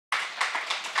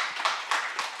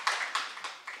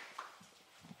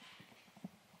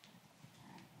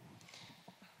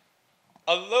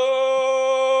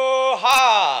Aloha!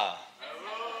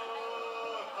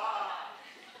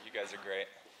 You guys are great.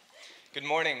 Good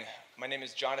morning. My name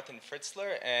is Jonathan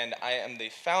Fritzler, and I am the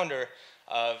founder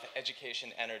of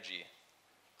Education Energy.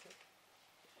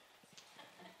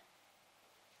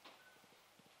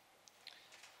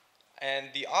 And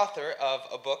the author of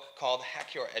a book called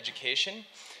Hack Your Education,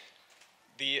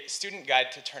 the student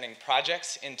guide to turning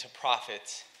projects into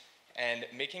profits and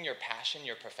making your passion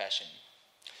your profession.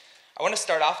 I want to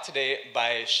start off today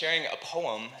by sharing a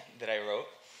poem that I wrote.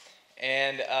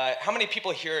 And how many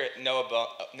people here know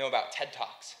about TED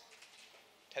Talks?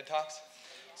 TED Talks?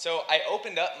 So I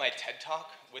opened up my TED Talk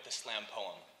with a slam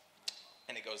poem,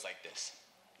 and it goes like this.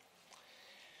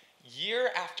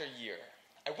 Year after year,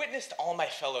 I witnessed all my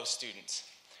fellow students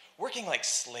working like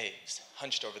slaves,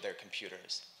 hunched over their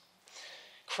computers.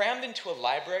 Crammed into a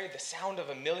library, the sound of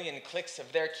a million clicks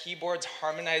of their keyboards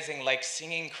harmonizing like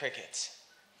singing crickets.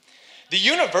 The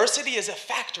university is a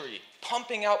factory,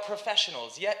 pumping out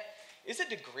professionals, yet is a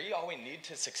degree all we need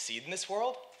to succeed in this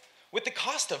world? With the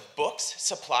cost of books,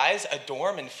 supplies, a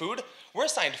dorm, and food, we're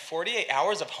assigned 48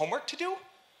 hours of homework to do?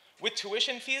 With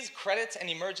tuition fees, credits, and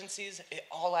emergencies, it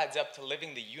all adds up to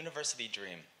living the university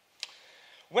dream.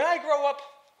 When I grow up,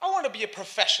 I want to be a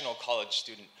professional college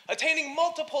student, attaining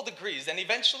multiple degrees, and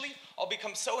eventually I'll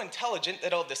become so intelligent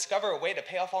that I'll discover a way to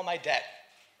pay off all my debt.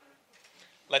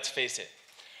 Let's face it.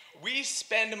 We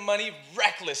spend money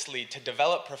recklessly to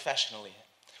develop professionally.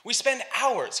 We spend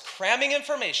hours cramming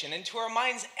information into our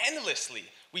minds endlessly.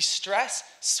 We stress,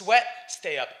 sweat,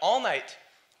 stay up all night,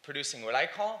 producing what I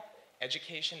call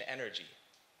education energy.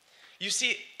 You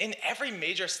see, in every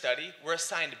major study, we're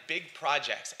assigned big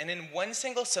projects, and in one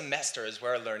single semester is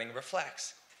where our learning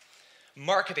reflects.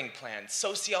 Marketing plans,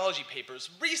 sociology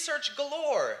papers, research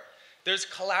galore. There's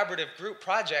collaborative group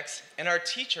projects, and our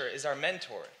teacher is our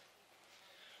mentor.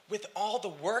 With all the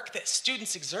work that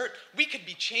students exert, we could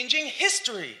be changing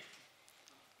history.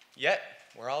 Yet,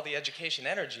 where all the education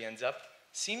energy ends up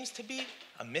seems to be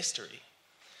a mystery.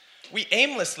 We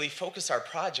aimlessly focus our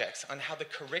projects on how the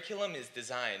curriculum is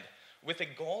designed, with a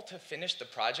goal to finish the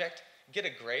project, get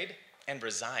a grade, and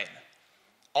resign.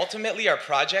 Ultimately, our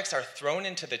projects are thrown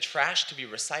into the trash to be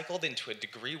recycled into a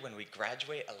degree when we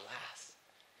graduate, alas.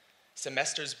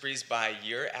 Semesters breeze by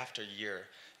year after year.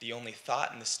 The only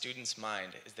thought in the student's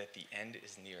mind is that the end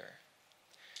is near.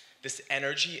 This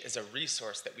energy is a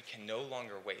resource that we can no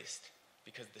longer waste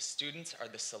because the students are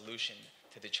the solution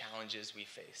to the challenges we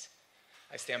face.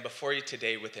 I stand before you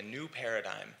today with a new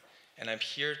paradigm, and I'm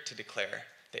here to declare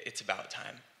that it's about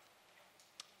time.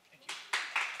 Thank you.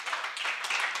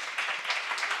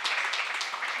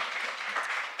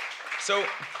 So,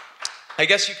 I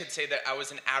guess you could say that I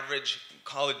was an average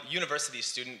college university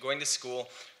student going to school,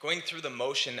 going through the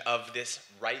motion of this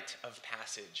rite of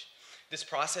passage, this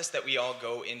process that we all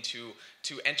go into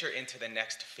to enter into the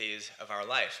next phase of our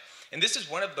life. And this is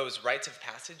one of those rites of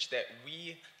passage that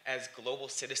we as global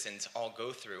citizens all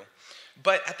go through.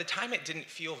 But at the time, it didn't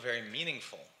feel very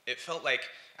meaningful. It felt like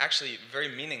actually very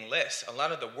meaningless. A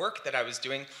lot of the work that I was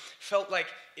doing felt like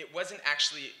it wasn't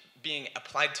actually being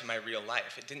applied to my real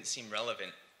life. It didn't seem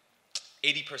relevant.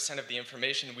 80% of the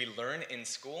information we learn in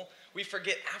school, we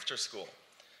forget after school.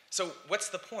 So what's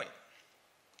the point?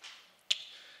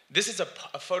 This is a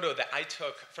photo that I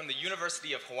took from the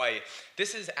University of Hawaii.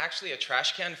 This is actually a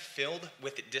trash can filled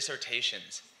with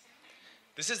dissertations.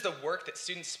 This is the work that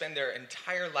students spend their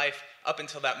entire life up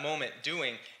until that moment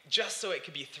doing, just so it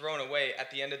could be thrown away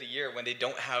at the end of the year when they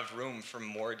don't have room for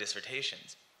more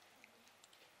dissertations.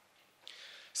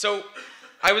 So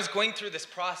I was going through this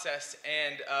process,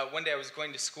 and one day I was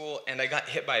going to school, and I got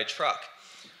hit by a truck.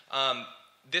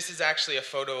 This is actually a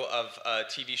photo of a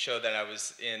TV show that I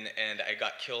was in, and I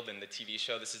got killed in the TV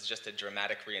show. This is just a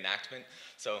dramatic reenactment,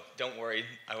 so don't worry,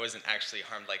 I wasn't actually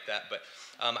harmed like that. But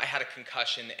I had a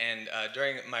concussion, and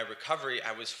during my recovery,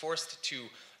 I was forced to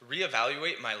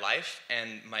reevaluate my life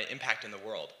and my impact in the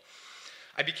world.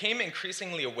 I became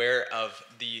increasingly aware of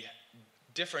the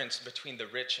difference between the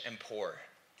rich and poor.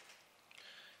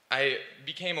 I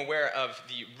became aware of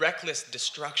the reckless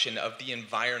destruction of the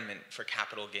environment for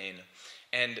capital gain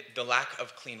and the lack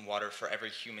of clean water for every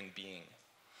human being.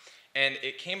 And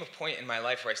it came a point in my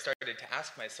life where I started to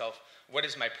ask myself, what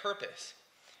is my purpose?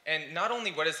 And not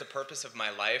only what is the purpose of my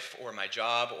life or my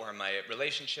job or my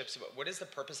relationships, but what is the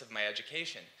purpose of my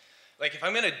education? Like, if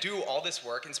I'm gonna do all this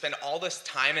work and spend all this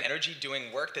time and energy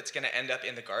doing work that's gonna end up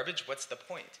in the garbage, what's the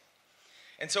point?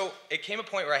 And so it came a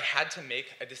point where I had to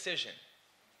make a decision.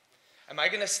 Am I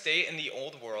gonna stay in the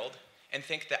old world and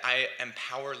think that I am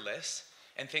powerless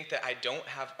and think that I don't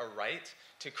have a right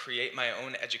to create my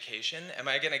own education? Am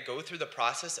I going to go through the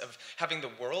process of having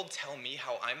the world tell me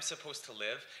how I'm supposed to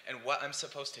live and what I'm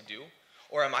supposed to do?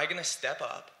 Or am I going to step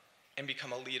up and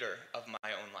become a leader of my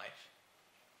own life?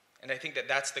 And I think that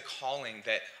that's the calling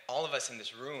that all of us in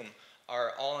this room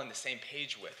are all on the same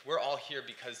page with. We're all here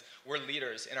because we're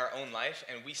leaders in our own life,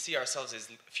 and we see ourselves as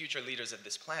future leaders of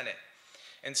this planet.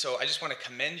 And so I just want to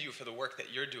commend you for the work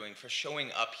that you're doing, for showing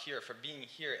up here, for being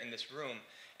here in this room,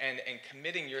 and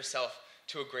committing yourself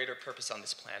to a greater purpose on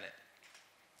this planet.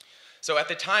 So at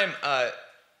the time,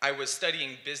 I was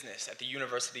studying business at the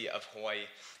University of Hawaii,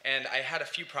 and I had a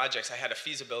few projects. I had a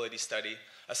feasibility study,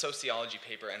 a sociology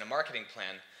paper, and a marketing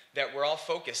plan that were all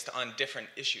focused on different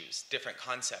issues, different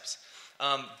concepts.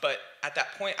 But at that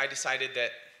point, I decided that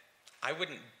I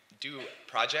wouldn't do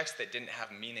projects that didn't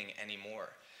have meaning anymore.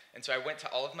 And so I went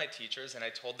to all of my teachers and I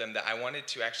told them that I wanted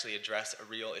to actually address a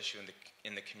real issue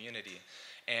in the community.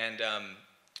 And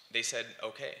they said,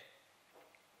 okay.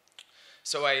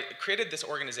 So I created this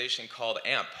organization called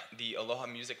AMP, the Aloha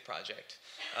Music Project.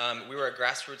 We were a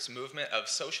grassroots movement of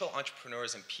social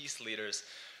entrepreneurs and peace leaders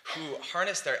who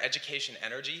harness their education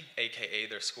energy, aka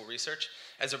their school research,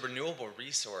 as a renewable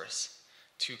resource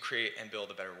to create and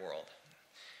build a better world.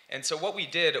 And so what we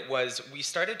did was we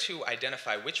started to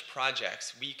identify which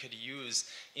projects we could use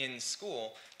in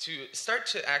school to start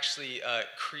to actually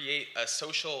create a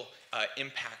social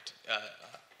impact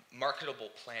marketable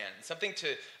plan,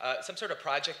 some sort of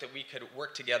project that we could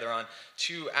work together on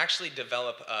to actually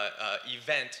develop an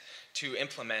event to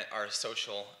implement our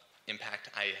social impact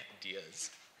ideas.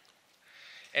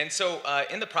 And so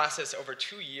in the process, over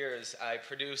 2 years, I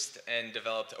produced and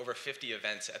developed over 50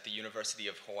 events at the University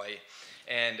of Hawaii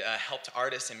and helped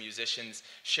artists and musicians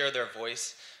share their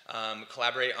voice,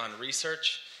 collaborate on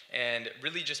research, and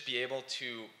really just be able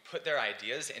to put their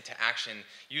ideas into action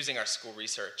using our school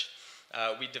research.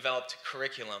 We developed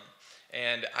curriculum,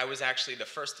 and I was actually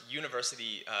the first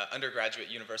undergraduate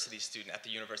university student at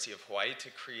the University of Hawaii to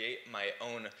create my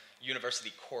own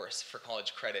university course for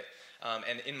college credit.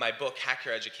 And in my book, Hack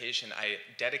Your Education, I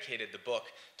dedicated the book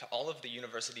to all of the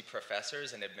university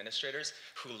professors and administrators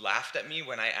who laughed at me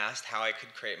when I asked how I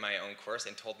could create my own course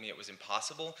and told me it was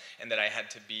impossible and that I had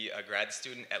to be a grad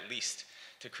student at least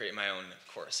to create my own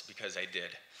course, because I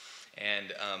did.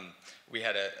 And we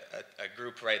had a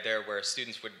group right there where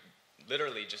students would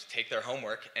literally just take their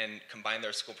homework and combine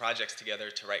their school projects together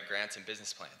to write grants and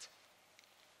business plans.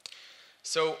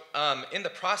 So in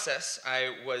the process,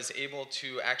 I was able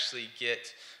to actually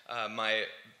get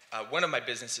one of my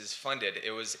businesses funded.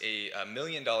 It was a $1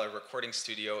 million recording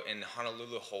studio in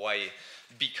Honolulu, Hawaii,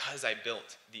 because I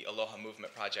built the Aloha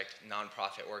Movement Project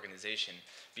nonprofit organization.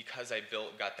 Because I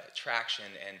got that traction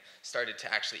and started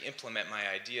to actually implement my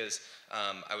ideas,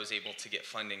 I was able to get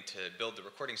funding to build the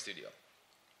recording studio.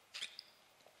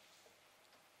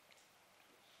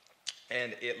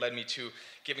 And it led me to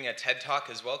giving a TED Talk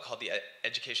as well called the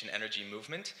Education Energy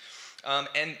Movement.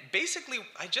 And basically,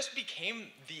 I just became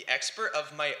the expert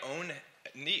of my own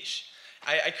niche.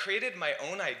 I created my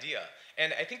own idea.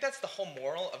 And I think that's the whole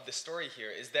moral of the story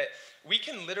here, is that we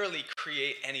can literally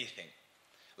create anything.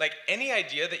 Like, any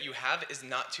idea that you have is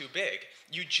not too big.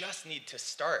 You just need to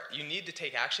start. You need to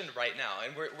take action right now.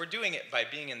 And we're doing it by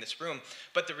being in this room.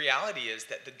 But the reality is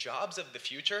that the jobs of the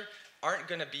future aren't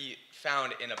going to be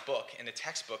found in a book, in a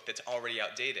textbook that's already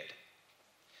outdated.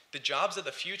 The jobs of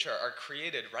the future are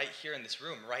created right here in this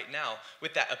room, right now,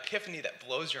 with that epiphany that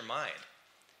blows your mind.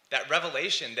 That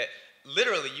revelation that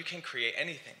literally you can create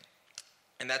anything.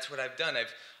 And that's what I've done.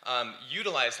 I've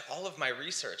utilized all of my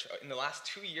research. In the last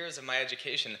 2 years of my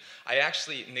education, I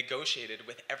actually negotiated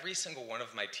with every single one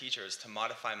of my teachers to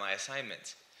modify my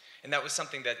assignments. And that was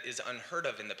something that is unheard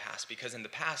of in the past, because in the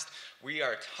past, we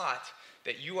are taught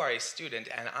that you are a student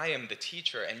and I am the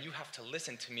teacher and you have to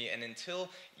listen to me, and until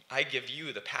I give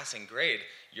you the passing grade,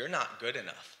 you're not good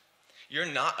enough. You're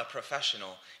not a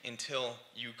professional until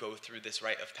you go through this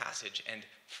rite of passage. And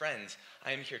friends,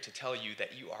 I am here to tell you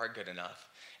that you are good enough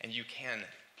and you can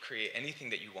create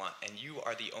anything that you want, and you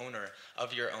are the owner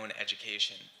of your own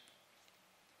education.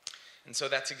 And so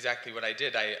that's exactly what I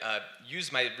did. I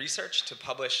used my research to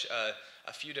publish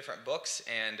a few different books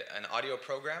and an audio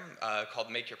program called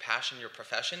Make Your Passion Your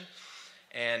Profession.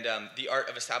 And The Art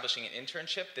of Establishing an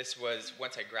Internship. This was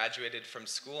once I graduated from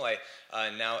school. I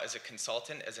now, as a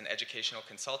consultant, as an educational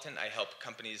consultant, I help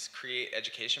companies create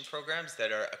education programs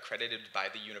that are accredited by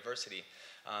the university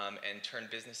and turn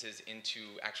businesses into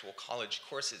actual college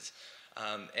courses.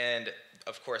 And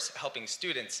of course, helping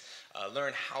students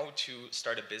learn how to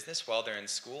start a business while they're in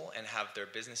school and have their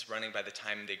business running by the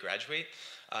time they graduate.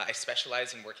 I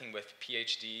specialize in working with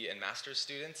PhD and master's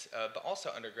students, but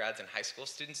also undergrads and high school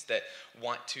students that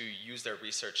want to use their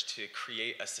research to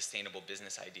create a sustainable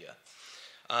business idea.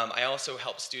 I also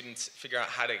help students figure out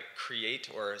how to create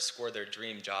or score their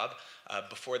dream job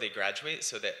before they graduate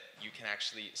so that you can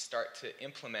actually start to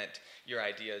implement your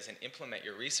ideas and implement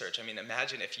your research. I mean,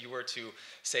 imagine if you were to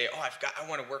say, oh, I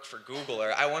want to work for Google,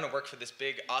 or I want to work for this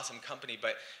big, awesome company,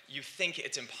 but you think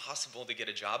it's impossible to get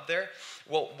a job there.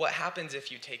 Well, what happens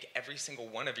if you take every single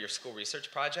one of your school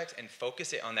research projects and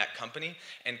focus it on that company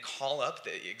and call up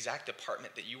the exact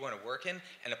department that you want to work in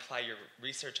and apply your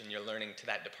research and your learning to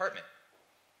that department?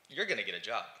 You're going to get a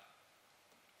job.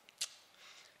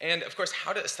 And of course,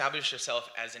 how to establish yourself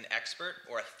as an expert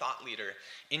or a thought leader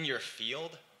in your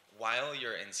field while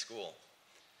you're in school.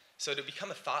 So to become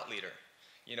a thought leader,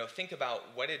 think about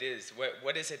what it is.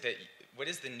 What is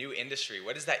the new industry?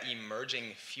 What does that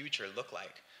emerging future look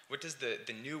like? What does the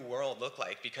new world look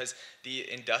like? Because the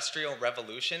Industrial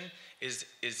Revolution is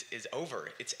over.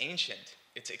 It's ancient.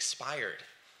 It's expired.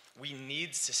 We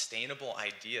need sustainable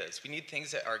ideas. We need things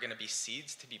that are going to be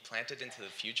seeds to be planted into the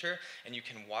future, and you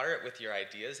can water it with your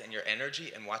ideas and your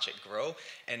energy and watch it grow.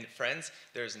 And friends,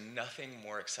 there's nothing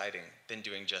more exciting than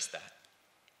doing just that.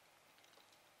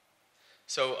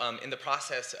 So in the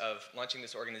process of launching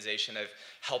this organization, I've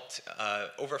helped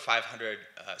over 500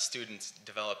 students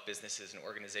develop businesses and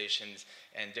organizations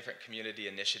and different community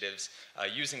initiatives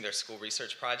using their school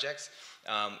research projects.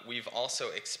 We've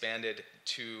also expanded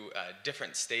to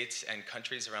different states and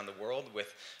countries around the world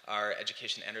with our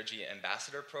Education Energy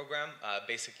Ambassador program.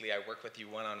 Basically, I work with you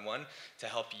one-on-one to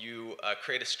help you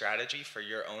create a strategy for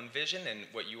your own vision and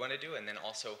what you want to do, and then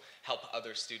also help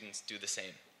other students do the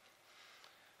same.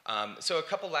 So a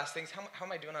couple last things. How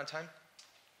am I doing on time?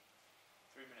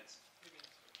 3 minutes.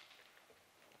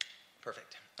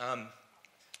 Perfect.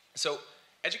 So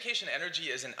education energy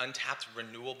is an untapped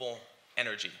renewable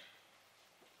energy.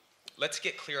 Let's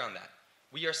get clear on that.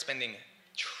 We are spending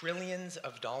trillions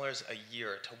of dollars a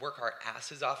year to work our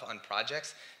asses off on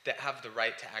projects that have the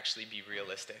right to actually be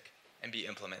realistic and be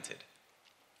implemented.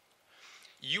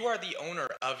 You are the owner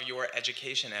of your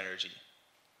education energy.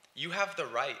 You have the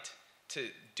right to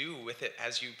do with it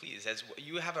as you please.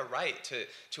 You have a right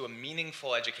to a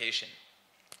meaningful education.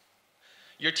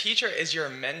 Your teacher is your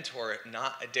mentor,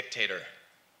 not a dictator.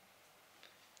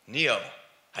 Neo,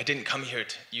 you didn't come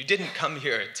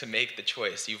here to make the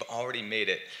choice. You've already made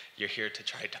it. You're here to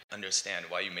try to understand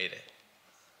why you made it.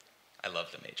 I love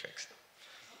the Matrix.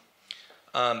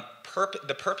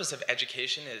 The purpose of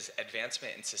education is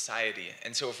advancement in society.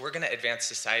 And so if we're going to advance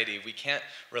society, we can't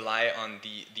rely on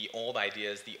the old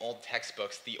ideas, the old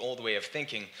textbooks, the old way of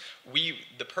thinking.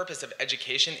 The purpose of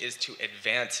education is to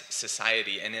advance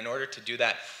society. And in order to do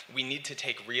that, we need to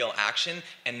take real action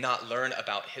and not learn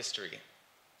about history.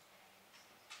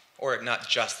 Or not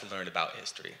just learn about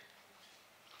history.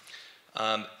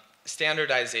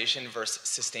 Standardization versus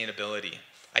sustainability.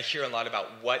 I hear a lot about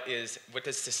what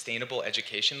does sustainable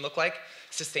education look like?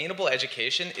 Sustainable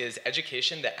education is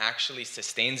education that actually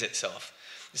sustains itself.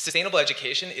 Sustainable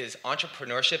education is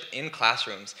entrepreneurship in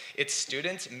classrooms. It's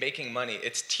students making money.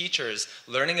 It's teachers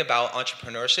learning about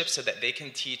entrepreneurship so that they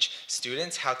can teach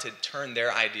students how to turn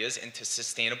their ideas into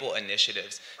sustainable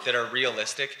initiatives that are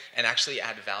realistic and actually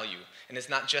add value. And it's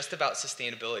not just about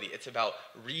sustainability. It's about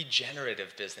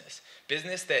regenerative business.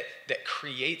 Business that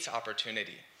creates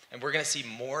opportunity. And we're going to see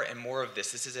more and more of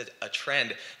this. This is a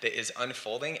trend that is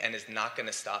unfolding and is not going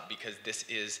to stop because this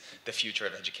is the future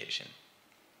of education.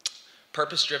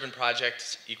 Purpose-driven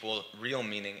projects equal real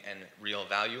meaning and real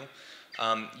value.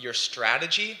 Your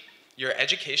strategy, your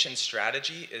education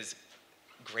strategy is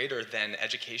greater than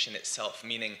education itself,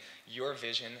 meaning your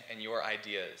vision and your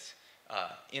ideas.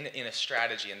 In a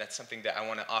strategy, and that's something that I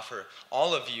want to offer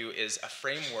all of you is a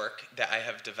framework that I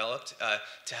have developed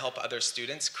to help other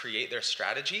students create their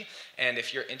strategy. And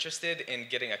if you're interested in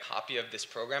getting a copy of this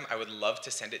program, I would love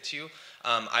to send it to you.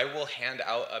 I will hand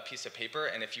out a piece of paper,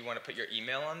 and if you want to put your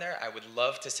email on there, I would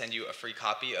love to send you a free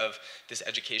copy of this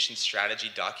education strategy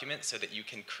document so that you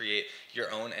can create your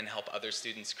own and help other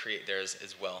students create theirs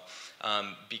as well.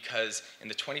 Because in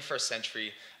the 21st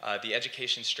century, the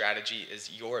education strategy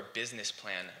is your business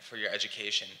plan for your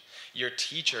education. Your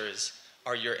teachers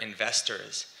are your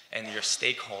investors and your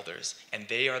stakeholders, and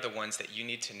they are the ones that you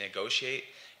need to negotiate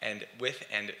and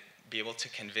be able to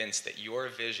convince that your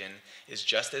vision is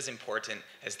just as important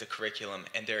as the curriculum,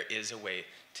 and there is a way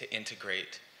to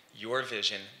integrate your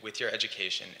vision with your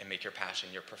education and make your passion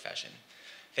your profession.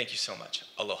 Thank you so much.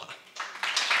 Aloha.